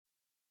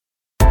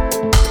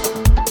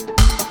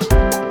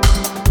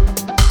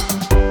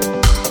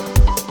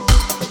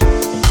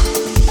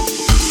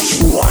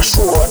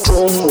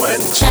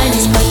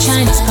Chinese pot,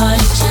 Chinese pot,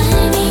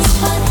 Chinese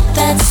pot.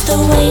 That's the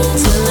way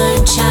to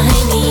learn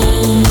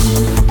Chinese.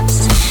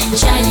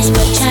 Chinese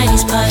pot,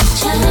 Chinese pot,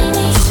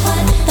 Chinese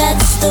pot.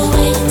 That's the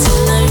way to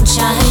learn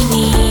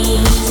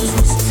Chinese.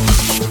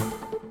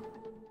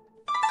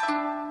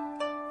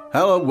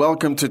 Hello,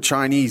 welcome to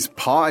Chinese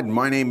Pod.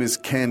 My name is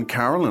Ken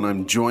Carroll, and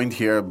I'm joined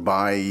here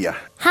by...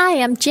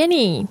 Hi, I'm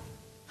Jenny.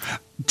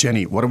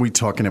 Jenny, what are we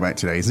talking about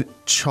today? Is it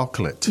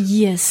chocolate?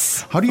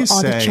 Yes. How do you for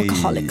all say... the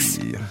chocoholics.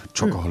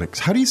 Chocoholics.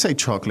 How do you say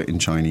chocolate in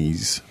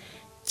Chinese?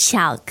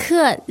 巧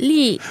克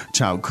力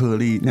Chao ke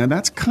li. Now,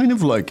 that's kind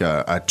of like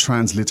a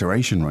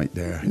transliteration right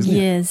there, isn't it?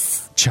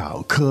 Yes.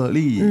 Chao ke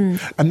li.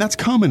 And that's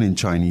common in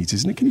Chinese,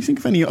 isn't it? Can you think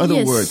of any other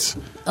Yes, words?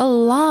 a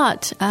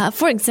lot.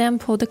 For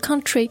example, the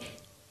country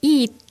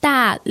意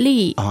大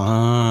利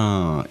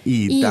Ah,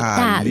 意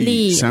大利.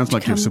 意大利. Sounds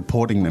like you're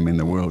supporting them in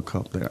the World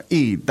Cup there.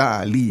 意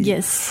大利.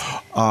 Yes.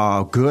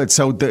 Good.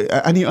 So,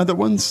 any other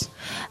ones?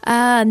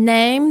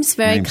 Names,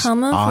 very Names.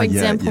 common. For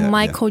Yeah, example, yeah.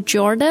 Michael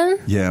Jordan,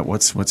 Yeah,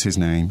 what's his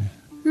name?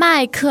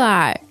 迈克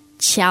尔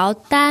乔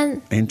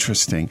丹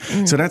Interesting.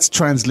 So that's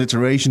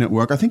transliteration at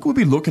work. I think we'll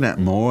be looking at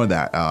more of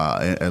that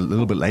a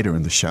little bit later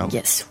in the show.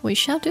 Yes, we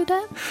shall do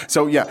that.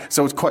 So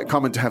it's quite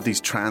common to have these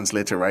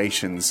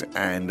transliterations,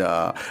 and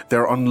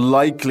they're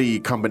unlikely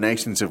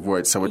combinations of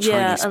words. So a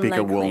Yeah, Chinese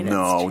speaker will unlikely, that's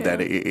know true. that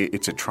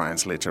it's a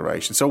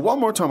transliteration. So one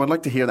more time, I'd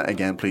like to hear that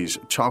again, please.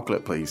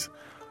 Chocolate, please.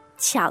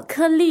 巧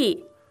克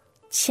力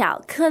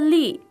巧克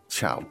力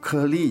Chao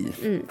ke li.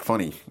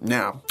 Funny.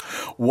 Now,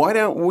 why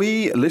don't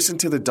we listen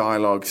to the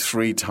dialogue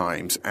 3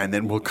 times, and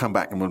then we'll come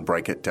back and we'll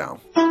break it down.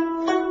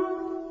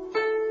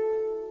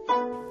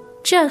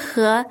 这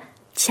盒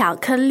巧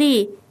克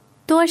力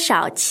多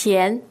少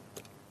钱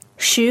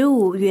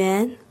15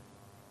元，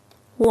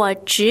我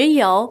只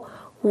有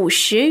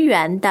50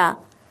元的，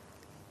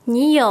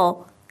你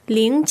有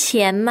零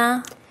钱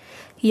吗？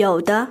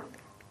有的，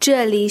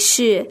这里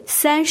是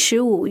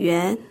35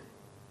元。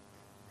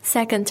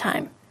 Second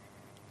time.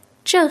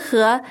 这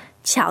盒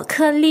巧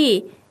克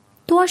力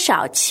多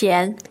少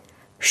钱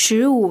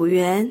15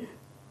元，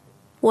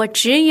我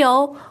只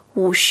有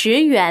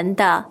50元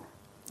的，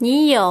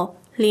你有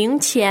零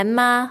钱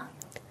吗？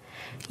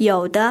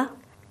有的，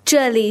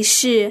这里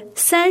是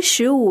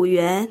35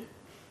元。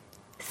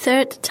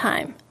 Third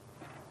time.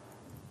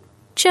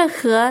 这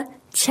盒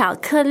巧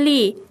克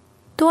力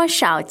多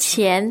少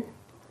钱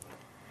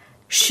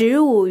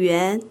15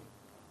元，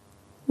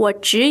我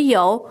只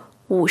有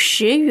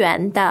50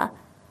元的，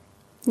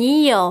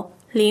你有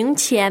零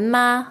钱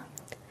吗？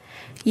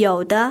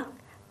有的，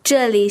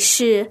这里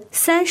是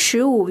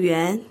35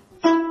元。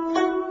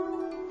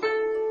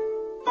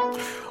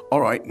 All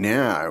right,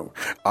 now,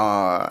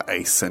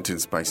 a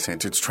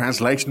sentence-by-sentence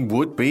translation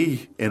would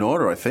be in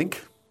order, I think.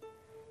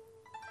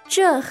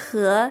 这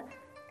盒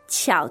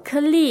巧克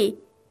力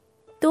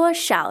多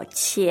少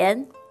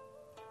钱？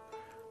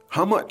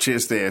 How much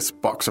is this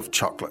box of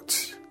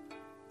chocolates?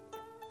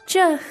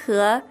 这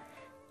盒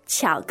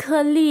巧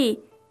克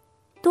力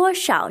多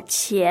少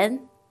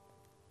钱？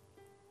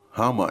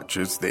 How much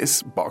is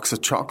this box of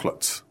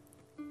chocolates?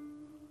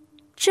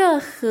 这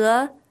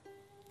盒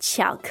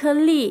巧克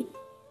力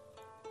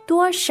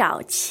多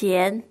少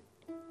钱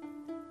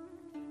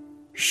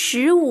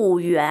？15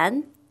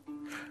元，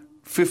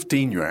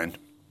 15 yuan.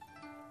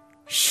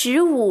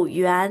 15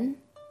元，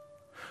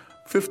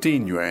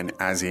 15 yuan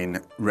as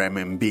in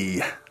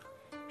renminbi.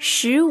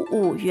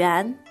 15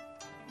元。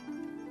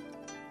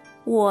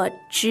我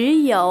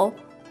只有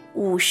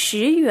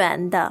50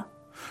元的，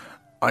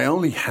 I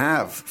only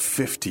have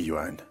 50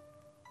 yuan.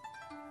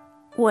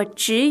 我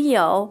只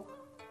有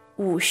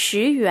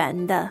50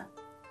元的，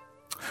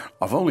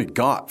 I've only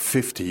got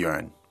 50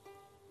 yuan.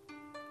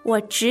 我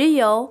只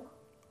有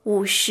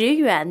50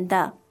元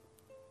的。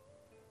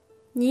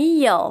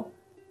你有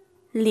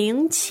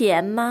零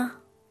钱吗？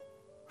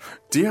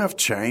 Do you have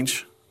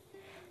change?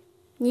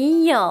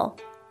 你有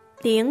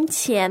零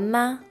钱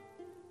吗？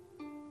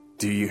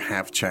 Do you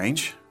have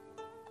change?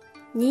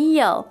 你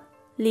有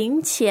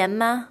零钱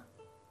吗？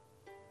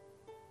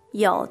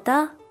有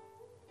的，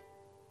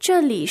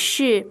这里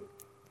是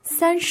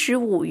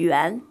35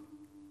元。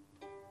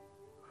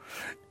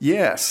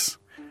 Yes.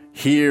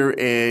 Here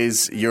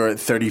is your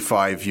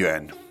 35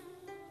 yuan.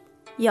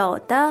 有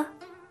的，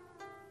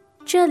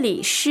这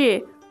里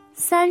是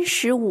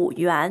35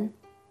元。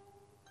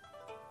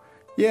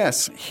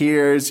 Yes,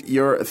 here's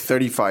your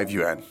 35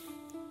 yuan.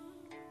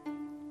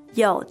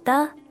 有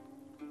的，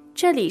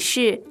这里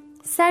是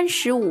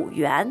35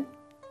元。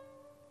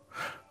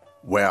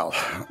 Well,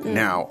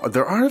 now,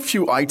 there are a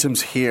few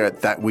items here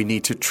that we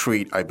need to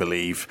treat, I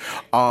believe.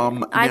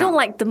 I don't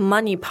like the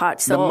money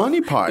part. So, The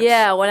money part?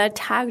 Yeah, when I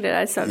tagged it,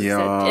 I sort of Yeah.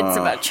 said it's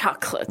about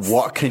chocolates.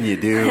 What can you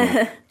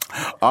do?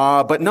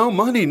 But no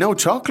money, no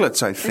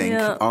chocolates, I think.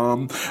 Yeah.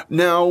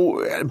 Now,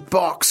 a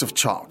box of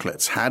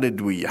chocolates. How do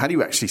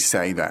you actually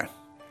say that?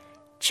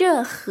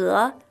 这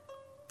盒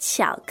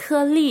巧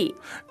克力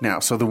Now,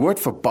 so the word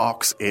for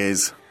box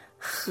is...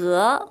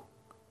 盒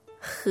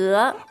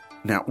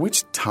Now,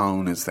 which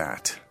tone is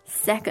that?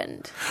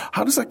 second.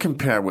 How does that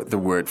compare with the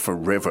word for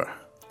river?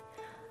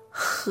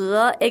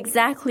 和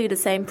exactly the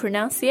same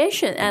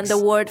pronunciation, and the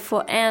word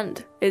for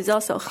and is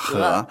also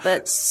和,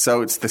 but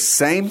so it's the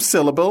same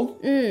syllable,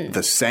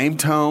 the same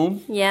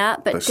tone. yeah,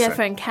 but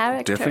different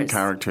characters. Different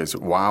characters.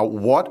 Wow,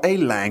 what a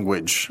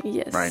language.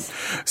 Yes. Right.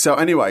 So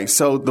anyway,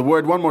 so the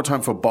word one more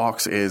time for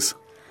box is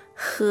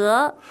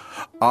和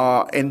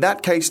in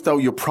that case, though,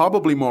 you're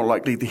probably more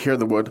likely to hear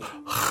the word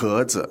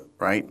盒子,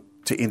 right?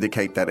 To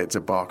indicate that it's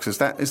a box. Is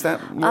that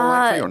more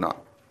likely or not?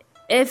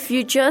 If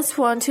you just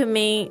want to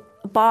mean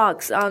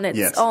box on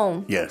its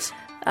own. Yes.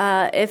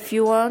 If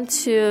you want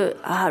to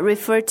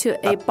refer to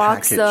a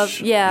box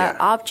package. of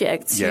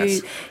objects,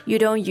 Yes. you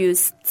don't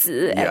use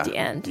子 at the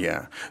end.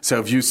 Yeah. So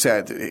if you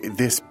said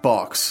this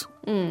box,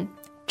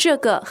 这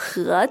个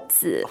盒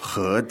子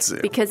盒子,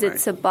 because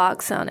it's a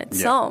box on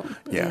its own.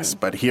 Yes,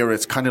 but here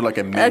it's kind of like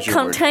a A measure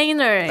word.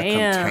 container. A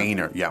yeah.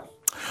 container, yeah.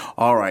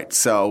 All right,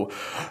 so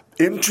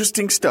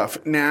interesting stuff.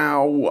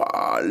 Now,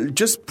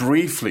 just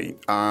briefly,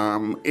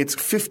 it's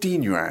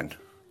 15 yuan.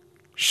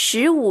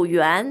 15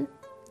元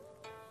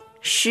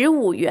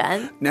 15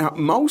元 Now,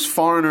 most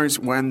foreigners,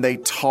 when they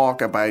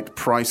talk about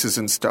prices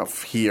and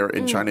stuff here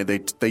in China,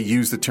 they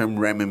use the term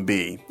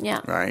renminbi,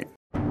 Yeah. right?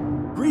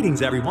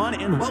 Greetings, everyone,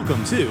 and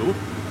welcome to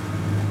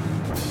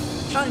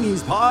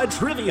Chinese Pod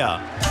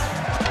Trivia.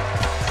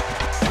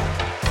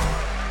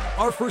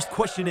 Our first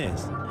question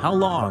is, how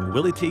long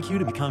will it take you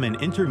to become an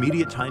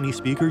intermediate Chinese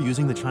speaker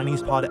using the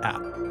Chinese Pod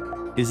app?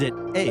 Is it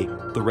A,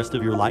 the rest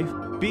of your life?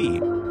 B,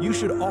 you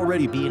should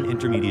already be an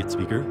intermediate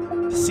speaker?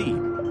 C,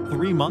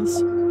 3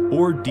 months?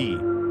 Or D,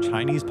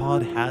 Chinese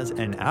Pod has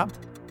an app?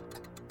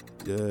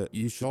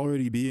 You should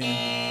already be in.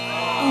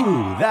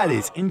 Ooh, that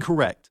is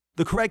incorrect.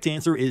 The correct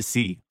answer is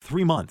C,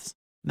 3 months.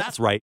 That's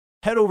right.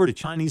 Head over to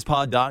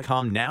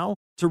ChinesePod.com now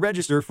to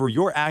register for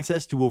your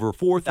access to over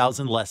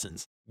 4,000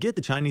 lessons. Get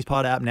the Chinese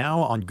Pod app now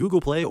on Google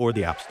Play or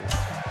the App Store.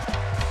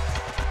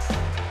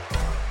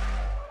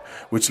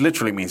 Which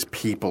literally means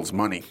people's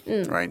money,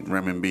 right?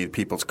 Renminbi,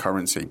 people's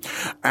currency.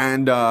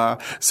 And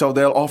so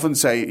they'll often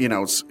say,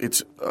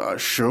 it's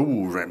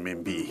 15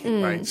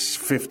 renminbi, right? It's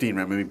 15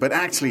 renminbi. But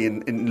actually,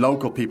 in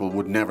local people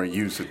would never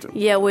use it.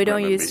 Yeah, we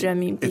don't use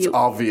renminbi. It's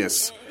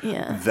obvious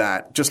Yeah.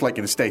 that, just like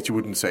in the States, you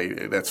wouldn't say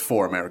that's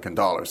 $4 American.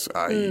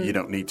 You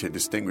don't need to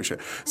distinguish it.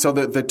 So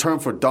the term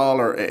for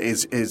dollar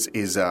is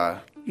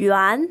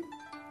元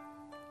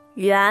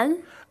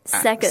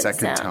second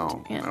second sound.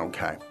 tone. Yeah.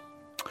 Okay.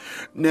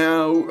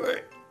 Now,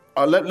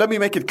 let me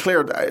make it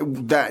clear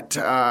that,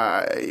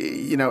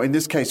 in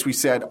this case we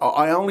said,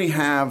 I only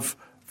have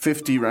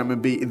 50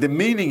 renminbi. The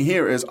meaning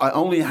here is I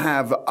only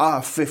have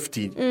a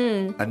 50,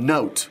 a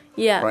note.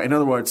 Yeah. Right? In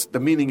other words, the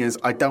meaning is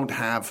I don't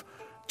have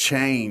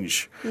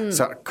change.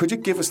 So could you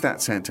give us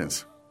that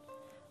sentence?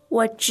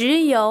 我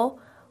只有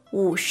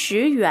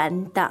50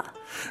元的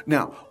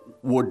Now,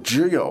 我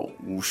只有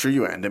50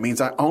元, that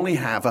means I only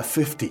have a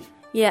 50.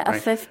 Yeah, a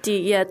Right.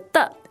 50, yeah,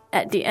 的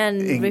at the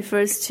end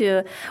refers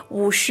to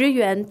 50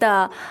元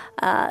的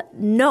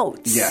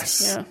notes.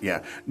 Yes,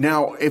 Yeah.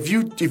 Now, if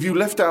you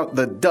left out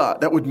the "da,"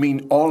 that would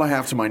mean all I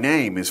have to my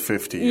name is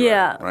 50 yuan,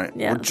 Yeah, right?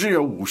 yeah. 我只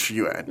有50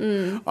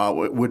元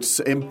would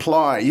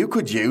imply you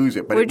could use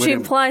it, but Which it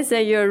would implies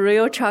that you're a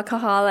real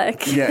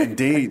chocoholic. yeah,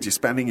 indeed, you're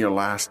spending your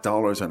last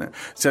dollars on it.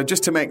 So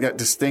just to make that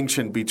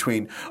distinction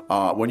between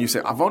when you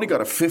say I've only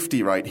got a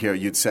 50 right here,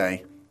 you'd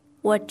say,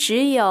 我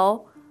只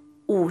有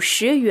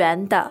50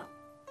元的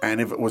and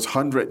if it was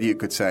 100, you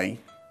could say,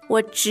 我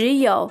只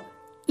有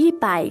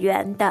100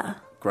元的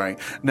great.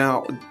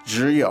 Now,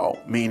 只有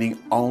meaning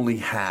only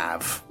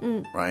have,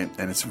 right?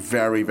 And it's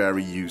very,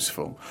 very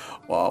useful.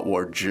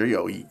 我只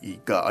有一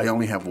个, I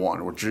only have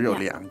one. 我只有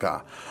两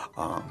个.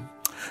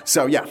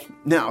 So yeah.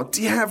 Now,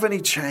 do you have any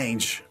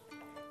change?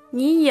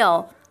 你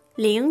有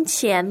零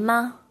钱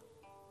吗？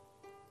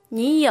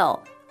你有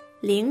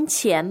零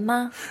钱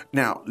吗？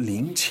 Now,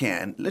 零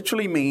钱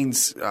literally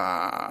means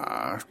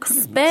kind of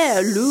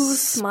Spare,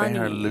 loose money.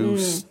 Spare,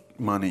 loose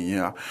money,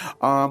 yeah.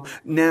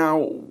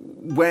 Now,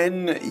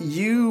 when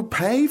you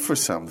pay for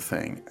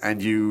something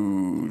and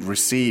you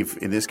receive,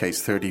 in this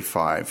case,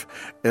 35,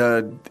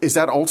 is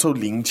that also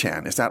零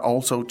钱? Is that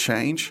also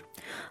change?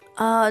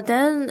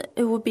 Then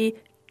it would be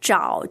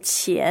找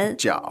钱。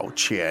找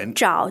钱.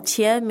 找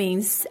钱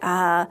means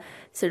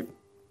sort of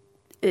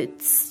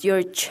it's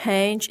your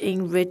change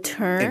in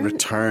return. In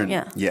return.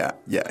 Yeah.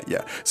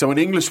 Yeah. So in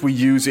English, we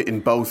use it in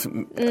both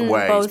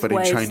ways, both but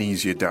ways. in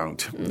Chinese, you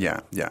don't. Yeah.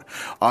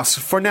 So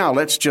for now,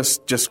 let's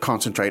just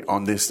concentrate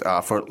on this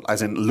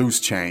as in loose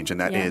change, and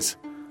that Yeah. is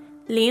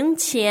零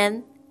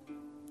钱，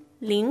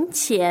零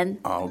钱。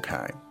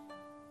 okay.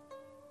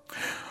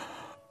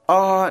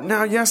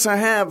 Now, yes, I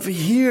have.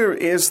 Here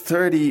is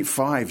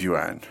 35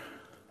 yuan.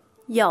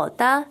 有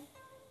的，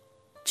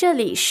这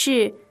里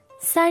是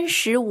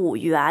35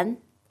元。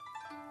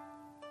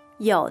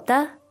有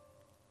的，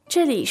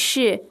这里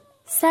是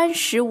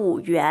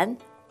35元。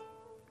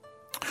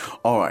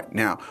 All right.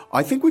 Now,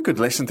 I think we could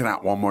listen to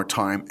that one more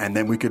time, and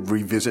then we could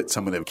revisit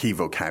some of the key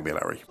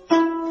vocabulary.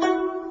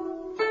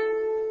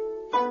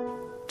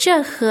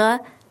 这盒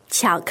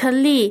巧克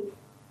力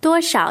多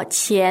少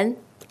钱？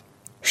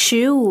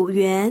 15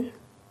元。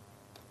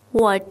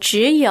我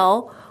只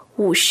有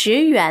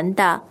50元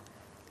的，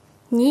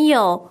你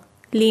有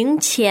零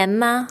钱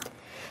吗？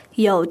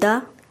有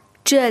的，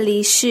这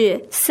里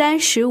是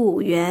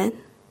35元。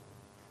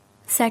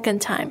Second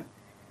time.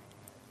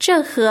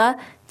 这盒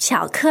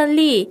巧克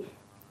力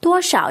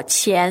多少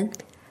钱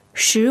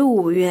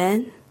？15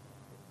元。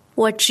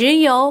我只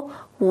有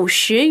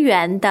50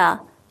元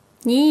的，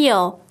你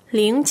有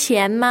零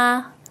钱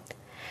吗？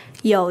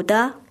有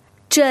的，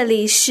这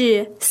里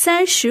是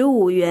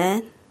35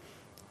元。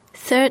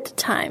Third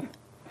time.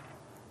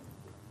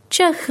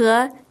 这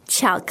盒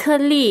巧克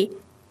力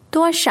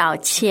多少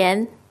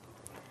钱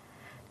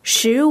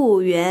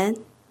？15元。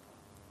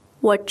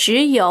我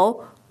只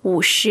有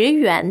50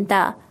元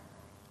的，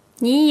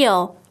你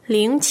有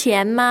零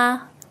钱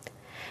吗？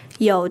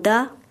有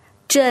的，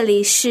这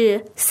里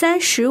是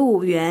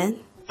35元。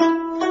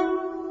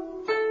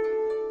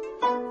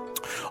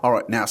All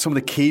right, now some of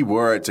the key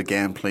words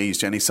again, please,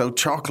 Jenny. So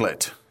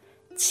chocolate.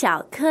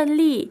 巧克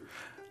力，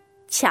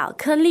巧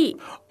克力，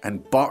 And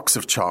box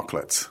of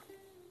chocolates.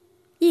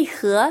 一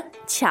盒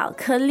巧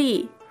克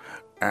力，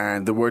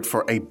 And the word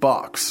for a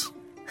box.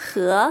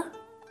 盒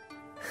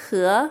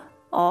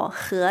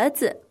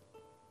子。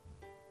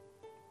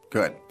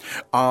Good.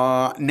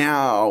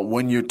 Now,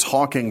 when you're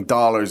talking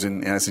dollars,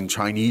 as in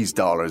Chinese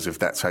dollars, if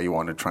that's how you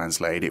want to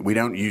translate it, we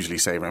don't usually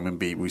say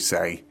renminbi, we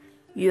say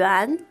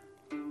元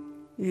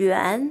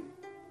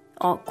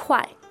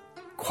块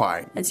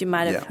kwai. as you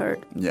might have Yeah.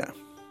 heard. Yeah.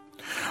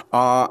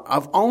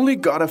 I've only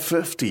got a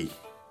 50.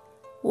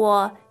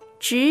 我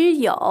只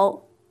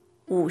有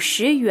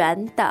50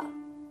元的，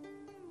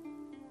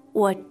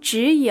我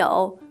只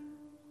有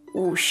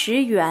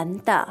50元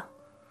的。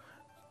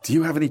Do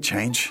you have any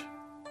change?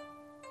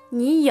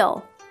 你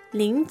有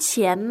零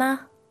钱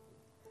吗？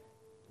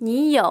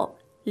你有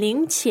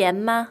零钱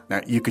吗？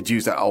 Now, you could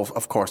use that,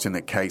 of course, in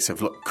the case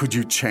of, look, could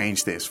you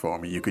change this for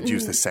me? You could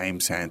use the same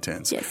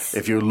sentence. Yes.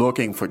 If you're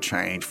looking for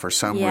change for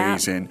some Yeah.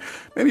 reason,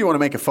 maybe you want to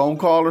make a phone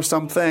call or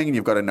something, and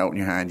you've got a note in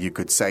your hand, you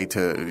could say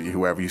to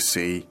whoever you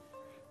see,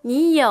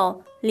 你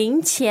有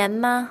零钱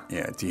吗？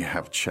 yeah, do you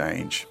have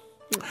change?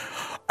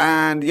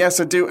 And yes,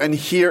 I do. And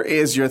here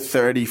is your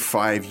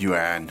 35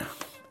 yuan.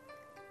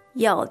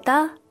 有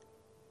的，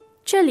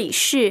这里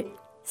是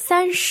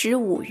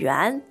35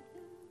元。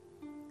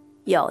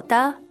有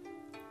的，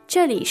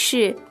这里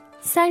是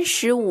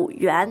35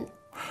元。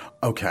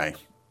 Okay.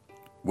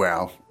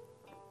 Well,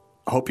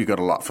 I hope you got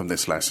a lot from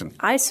this lesson.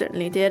 I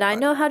certainly did. I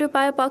know how to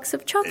buy a box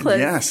of chocolates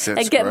Yes, that's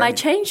and get my great.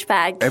 change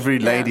back. Every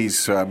Yeah. lady's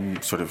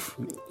sort of,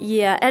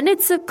 Yeah, and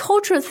it's a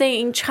cultural thing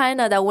in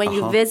China that when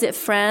you visit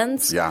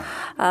friends Yeah.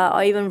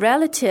 Or even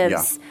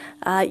relatives,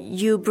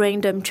 you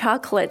bring them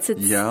chocolates.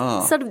 It's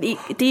Yeah. sort of the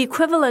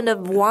equivalent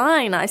of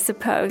wine, I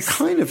suppose.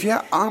 kind of,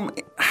 yeah.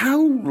 How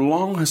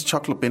long has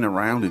chocolate been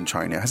around in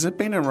China? Has it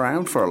been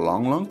around for a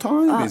long, long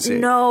time? Is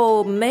it?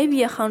 No,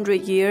 maybe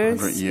 100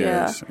 years. 100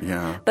 years,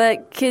 yeah.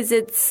 But because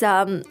it's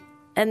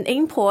an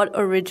import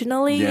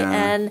originally Yeah.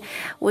 and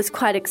was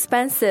quite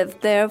expensive,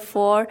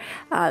 therefore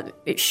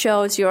it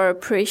shows your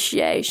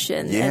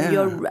appreciation and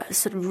your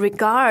sort of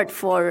regard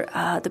for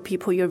the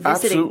people you're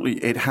visiting. Absolutely.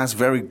 It has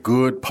very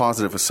good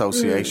positive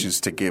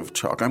associations to give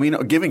chocolate. I mean,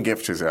 giving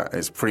gifts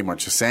is pretty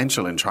much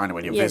essential in China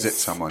when you Yes. visit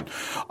someone.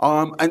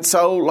 And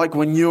so, like,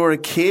 when you were a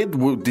kid,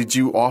 did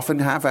you often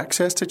have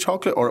access to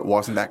chocolate, or it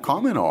wasn't that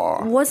common,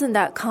 or? Wasn't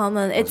that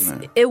common.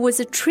 It was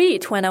a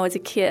treat when I was a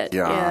kid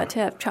Yeah. to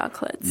have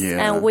chocolates. Yeah.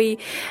 And we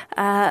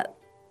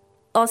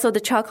also the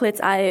chocolates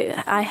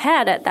I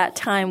had at that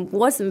time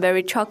wasn't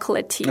very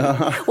chocolatey,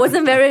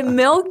 wasn't very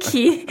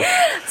milky.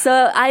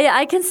 So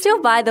I can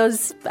still buy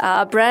those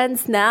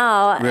brands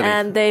now, Really?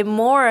 and they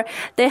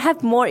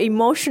have more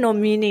emotional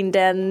meaning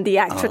than the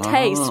actual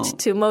taste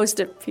to most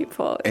of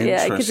people.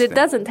 Yeah, because it Interesting.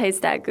 doesn't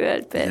taste that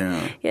good, but Yeah.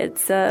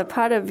 it's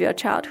part of your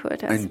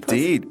childhood, I suppose.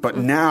 Indeed. But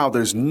now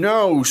there's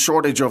no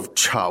shortage of Oh,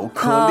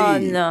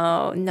 chocolate.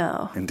 no.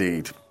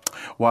 Indeed.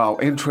 Wow,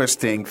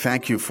 interesting.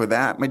 Thank you for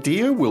that, my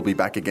dear. We'll be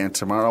back again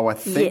tomorrow, I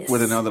think, Yes.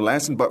 with another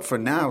lesson. But for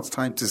now, it's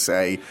time to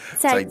say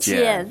再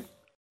见.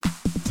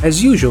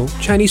 As usual,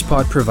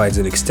 ChinesePod provides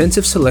an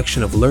extensive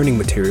selection of learning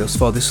materials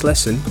for this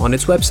lesson on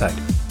its website,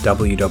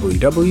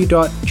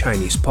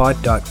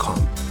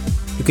 www.chinesepod.com.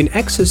 You can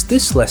access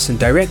this lesson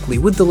directly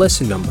with the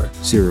lesson number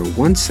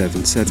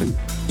 0177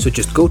 So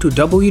just go to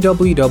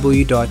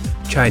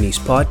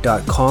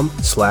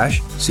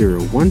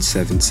www.chinesepod.com/0177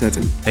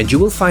 0177 and you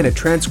will find a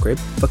transcript,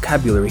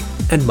 vocabulary,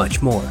 and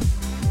much more.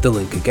 The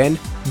link again,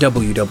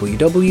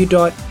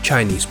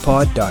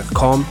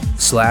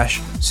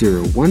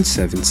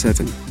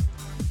 www.chinesepod.com/0177